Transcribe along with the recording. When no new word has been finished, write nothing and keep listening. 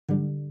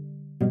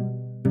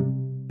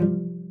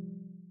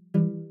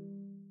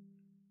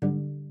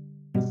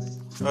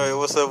Hey,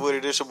 what's up with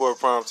it? It's your boy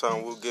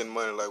Primetime. We're getting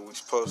money like we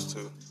supposed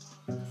to.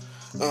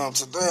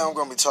 Today I'm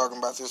gonna be talking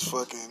about this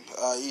fucking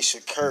Ayesha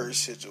Curry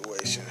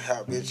situation.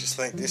 How bitches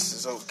think this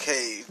is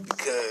okay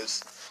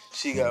because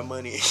she got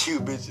money and you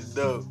bitches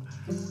don't.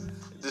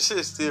 The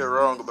shit's still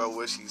wrong about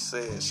what she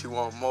said. She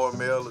want more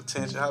male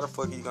attention. How the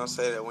fuck you gonna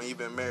say that when you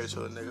been married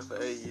to a nigga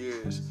for 8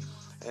 years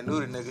and knew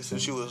the nigga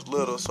since you was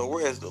little? So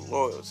where's the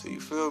loyalty?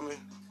 You feel me?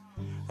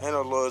 Ain't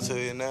no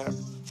loyalty in that.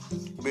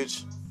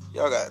 Bitch,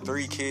 y'all got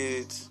 3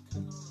 kids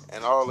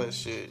and all that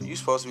shit. You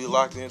supposed to be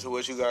locked into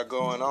what you got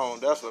going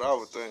on. That's what I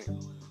would think.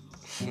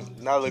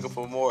 Not looking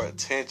for more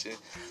attention.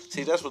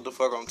 See, that's what the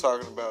fuck I'm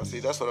talking about.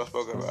 See, that's what I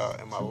spoke about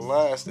in my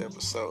last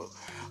episode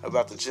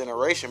about the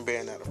generation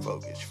being out of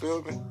focus. You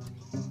feel me?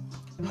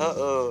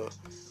 Her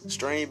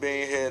string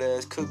bean head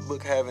ass,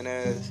 cookbook having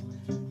ass,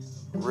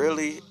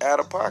 really out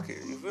of pocket.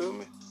 You feel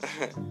me?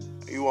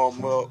 You want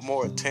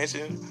more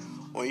attention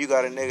when you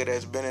got a nigga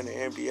that's been in the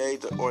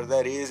NBA or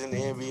that is in the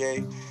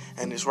NBA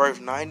and it's worth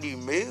 90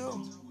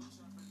 mil?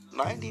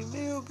 90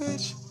 mil,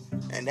 bitch?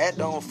 And that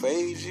don't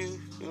phase you?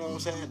 You know what I'm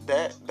saying?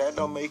 That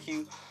don't make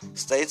you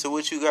stay to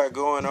what you got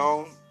going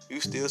on?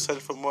 You still searching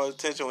for more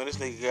attention when this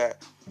nigga got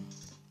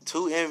 2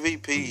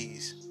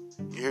 MVPs.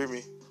 You hear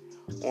me?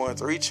 Won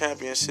 3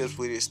 championships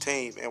with his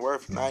team and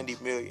worth $90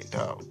 million.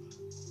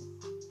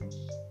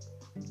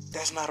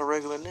 That's not a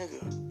regular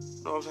nigga.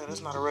 You know what I'm saying?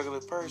 That's not a regular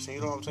person. You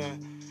know what I'm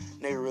saying?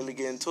 Nigga really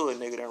get into it.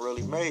 Nigga done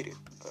really made it.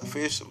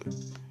 Officially.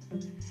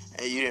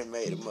 And you done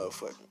made a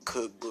motherfucking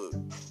cookbook.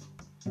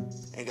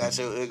 And got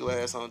your ugly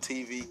ass on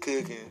TV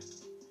cooking.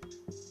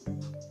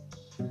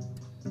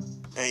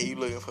 And you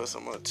looking for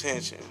some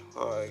attention.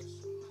 Like,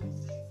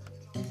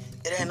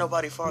 it ain't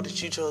nobody's fault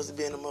that you chose to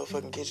be in the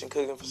motherfucking kitchen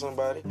cooking for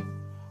somebody.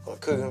 Or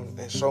cooking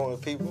and showing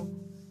people.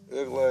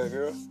 Ugly ass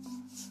girl.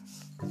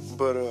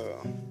 But,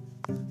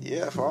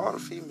 yeah, for all the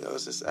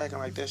females just acting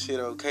like that shit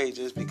okay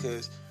just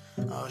because,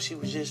 she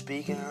was just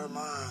speaking her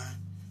mind.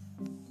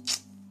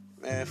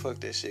 Man,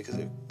 fuck that shit. Because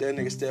if that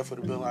nigga Steph would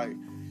have been like,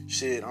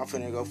 shit, I'm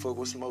finna go fuck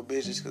with some more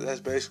bitches, because that's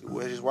basically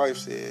what his wife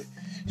said.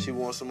 She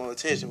wants some more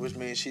attention, which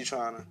means she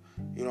trying to,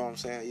 you know what I'm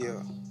saying,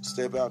 yeah,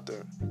 step out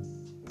there.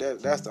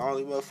 That's the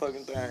only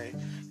motherfucking thing,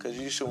 because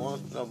you should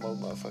want no more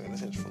motherfucking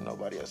attention from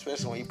nobody else,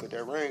 especially when you put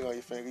that ring on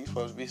your finger. You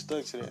supposed to be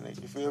stuck to that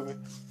nigga, you feel me?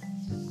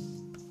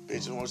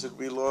 Bitches want you to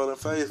be loyal and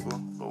faithful,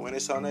 but when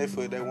it's on their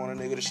foot, they want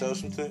a nigga to show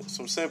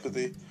some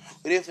sympathy.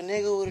 But if a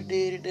nigga would've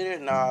did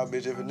it, nah,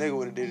 bitch, if a nigga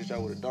would've did it,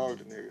 y'all would've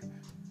dogged the nigga.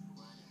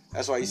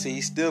 That's why you see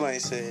he still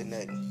ain't said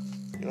nothing.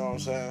 You know what I'm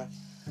saying?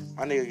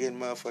 My nigga getting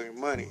motherfucking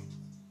money.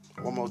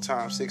 One more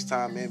time,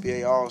 6-time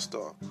NBA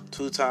All-Star,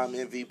 2-time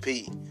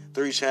MVP,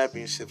 3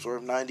 championships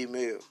worth 90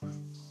 mil.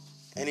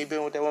 And he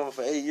been with that woman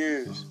for 8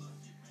 years.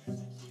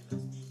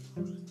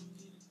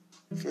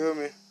 Feel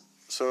me?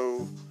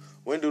 So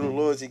when do the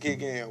loyalty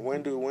kick in?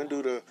 When do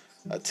the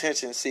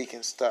attention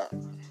seeking stop?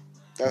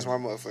 That's my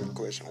motherfucking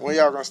question. When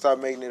y'all gonna stop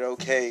making it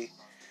okay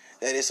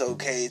that it's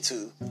okay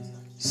to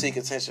seek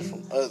attention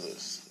from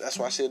others? That's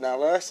why shit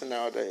not lasting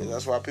nowadays.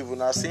 That's why people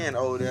not seeing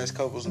old ass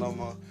couples no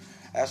more.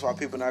 That's why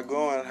people not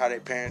going how their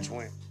parents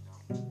went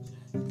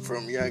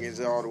from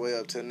youngins all the way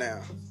up to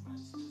now.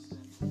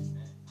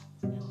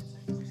 You know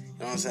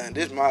what I'm saying?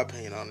 This is my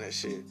opinion on that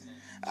shit.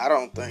 I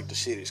don't think the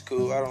shit is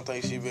cool. I don't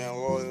think she being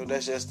loyal.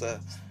 That's just a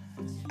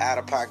out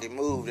of pocket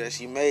move that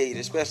she made,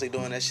 especially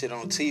doing that shit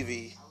on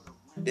TV.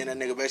 Then that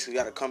nigga basically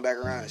got to come back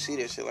around and see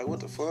that shit. Like,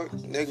 what the fuck?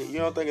 Nigga, you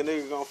don't think a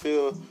nigga gonna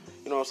feel,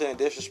 you know what I'm saying,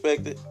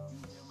 disrespected?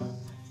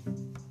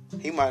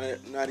 He might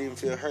not even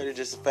feel hurt at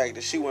just the fact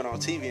that she went on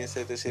TV and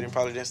said this shit and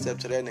probably didn't step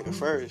to that nigga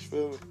first,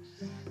 feel me?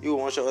 You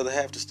would want your other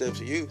half to step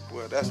to you.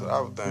 Well, that's what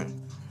I would think.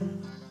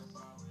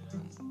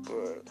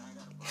 But,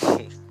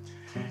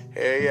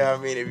 hell yeah, I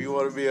mean, if you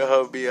want to be a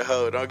hoe, be a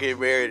hoe. Don't get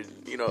married,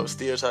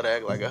 still try to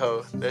act like a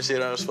hoe. That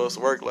shit ain't supposed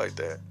to work like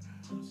that.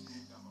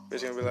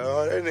 Bitch gonna be like,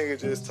 oh, that nigga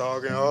just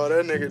talking. Oh,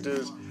 that nigga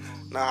just...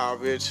 Nah,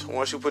 bitch.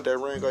 Once you put that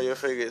ring on your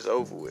finger, it's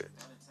over with.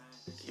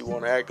 You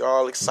want to act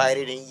all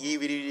excited and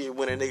yibbity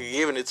when a nigga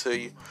giving it to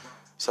you.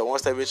 So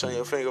once that bitch on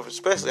your finger,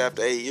 especially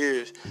after 8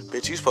 years,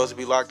 bitch, you supposed to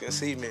be locked in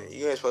cement.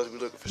 You ain't supposed to be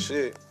looking for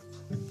shit.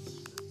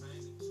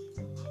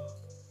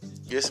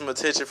 Get some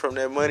attention from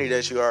that money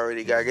that you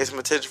already got. Get some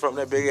attention from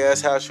that big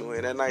ass house you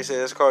in, that nice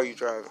ass car you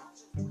driving.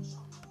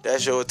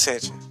 That's your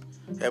attention.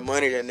 That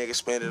money that nigga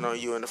spending on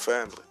you and the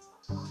family.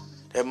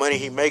 That money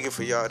he making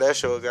for y'all,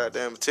 that's your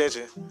goddamn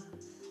attention.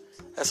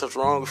 That's what's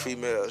wrong with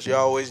females.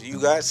 You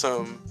got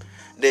something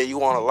that you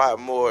want a lot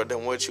more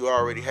than what you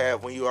already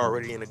have when you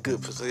already in a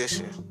good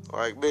position.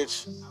 Like,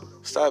 bitch,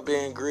 stop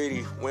being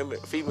greedy.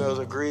 Females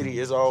are greedy.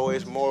 It's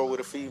always more with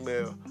a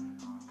female.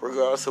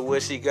 Regardless of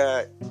what she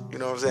got, you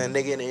know what I'm saying,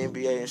 nigga in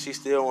the NBA, and she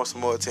still wants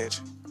some more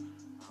attention.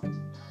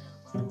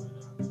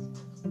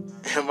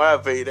 In my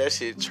opinion, that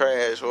shit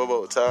trash one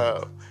more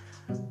time.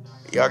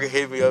 Y'all can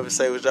hit me up and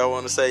say what y'all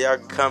want to say. Y'all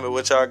can comment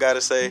what y'all got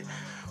to say.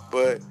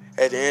 But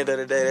at the end of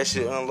the day, that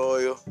shit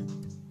unloyal.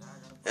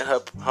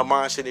 And her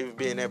mind shouldn't even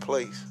be in that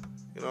place.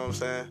 You know what I'm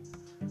saying?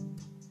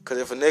 Because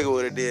if a nigga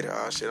would have did it,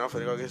 oh shit, I'm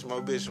finna go get some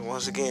more bitches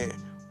once again.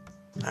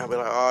 I be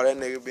like, oh, that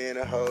nigga being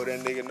a hoe, that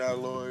nigga not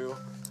loyal.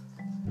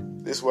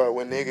 This why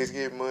when niggas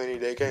get money,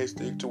 they can't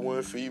stick to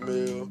one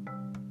female.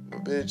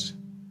 But bitch,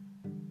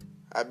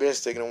 I been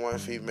sticking to one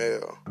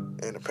female,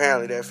 and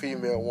apparently that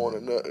female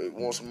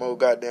want some more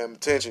goddamn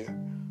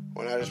attention.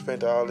 When I just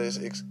spent all this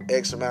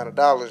X amount of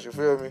dollars, you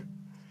feel me?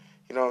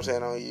 You know what I'm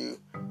saying, on you.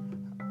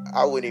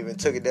 I wouldn't even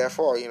took it that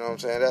far, you know what I'm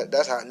saying?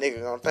 That's how a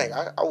nigga gonna think.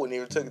 I wouldn't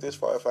even took it this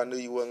far if I knew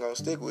you wasn't gonna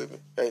stick with me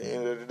at the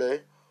end of the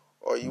day.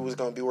 Or you was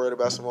gonna be worried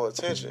about some more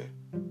attention.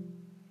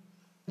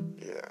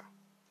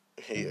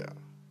 Yeah.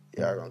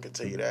 Y'all gonna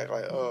continue to act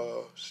like,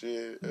 oh,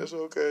 shit, it's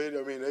okay.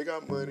 I mean, they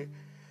got money.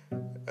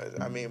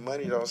 I mean,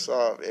 money don't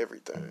solve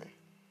everything.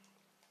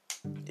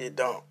 It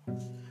don't.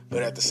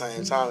 But at the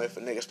same time, if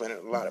a nigga spending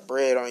a lot of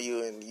bread on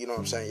you and, you know what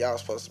I'm saying, y'all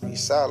supposed to be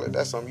solid,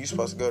 that's something you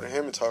supposed to go to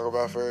him and talk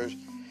about first.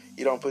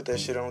 You don't put that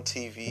shit on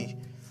TV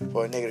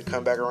for a nigga to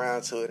come back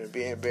around to it and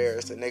be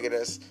embarrassed. A nigga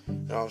that's, you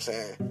know what I'm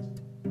saying,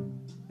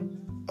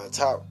 a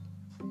top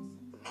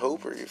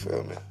hooper, you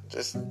feel me?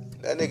 Just,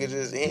 that nigga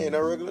just, he ain't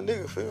no regular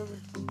nigga, feel me?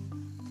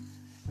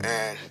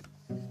 And,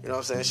 you know what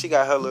I'm saying, she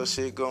got her little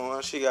shit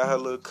going. She got her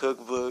little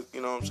cookbook,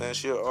 you know what I'm saying?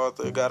 She an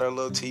author, got her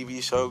little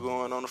TV show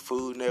going on the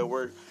Food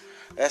Network.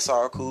 That's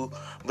all cool.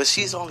 But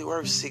she's only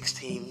worth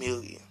 $16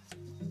 million.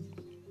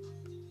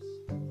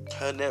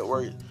 Her net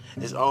worth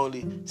is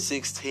only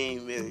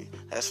 $16 million.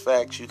 That's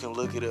facts. You can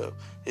look it up.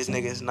 This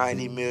nigga is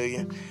 $90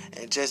 million.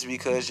 And just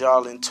because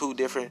y'all in two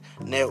different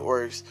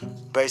networks,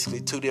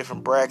 basically two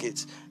different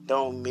brackets,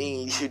 don't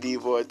mean you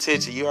need more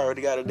attention. You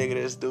already got a nigga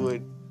that's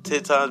doing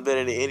 10 times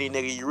better than any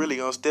nigga you really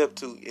gonna step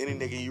to, any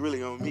nigga you really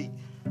gonna meet.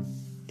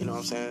 You know what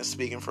I'm saying?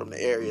 Speaking from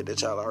the area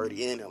that y'all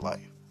already in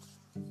life.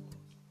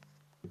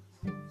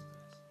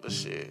 But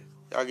shit,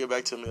 y'all get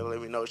back to me and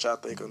let me know what y'all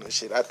think on that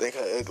shit. I think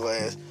her ugly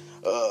ass,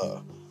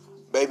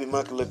 baby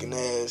monkey looking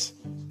ass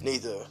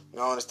need to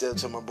go on and step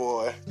to my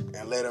boy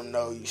and let him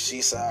know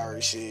she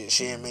sorry shit.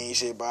 She ain't mean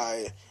shit by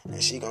it,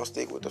 and she gonna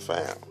stick with the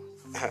fam.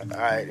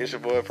 Alright, it's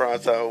your boy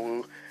Primetime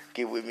Woo.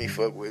 Get with me,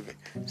 fuck with me.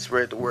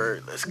 Spread the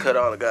word. Let's cut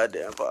all the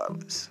goddamn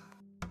violence.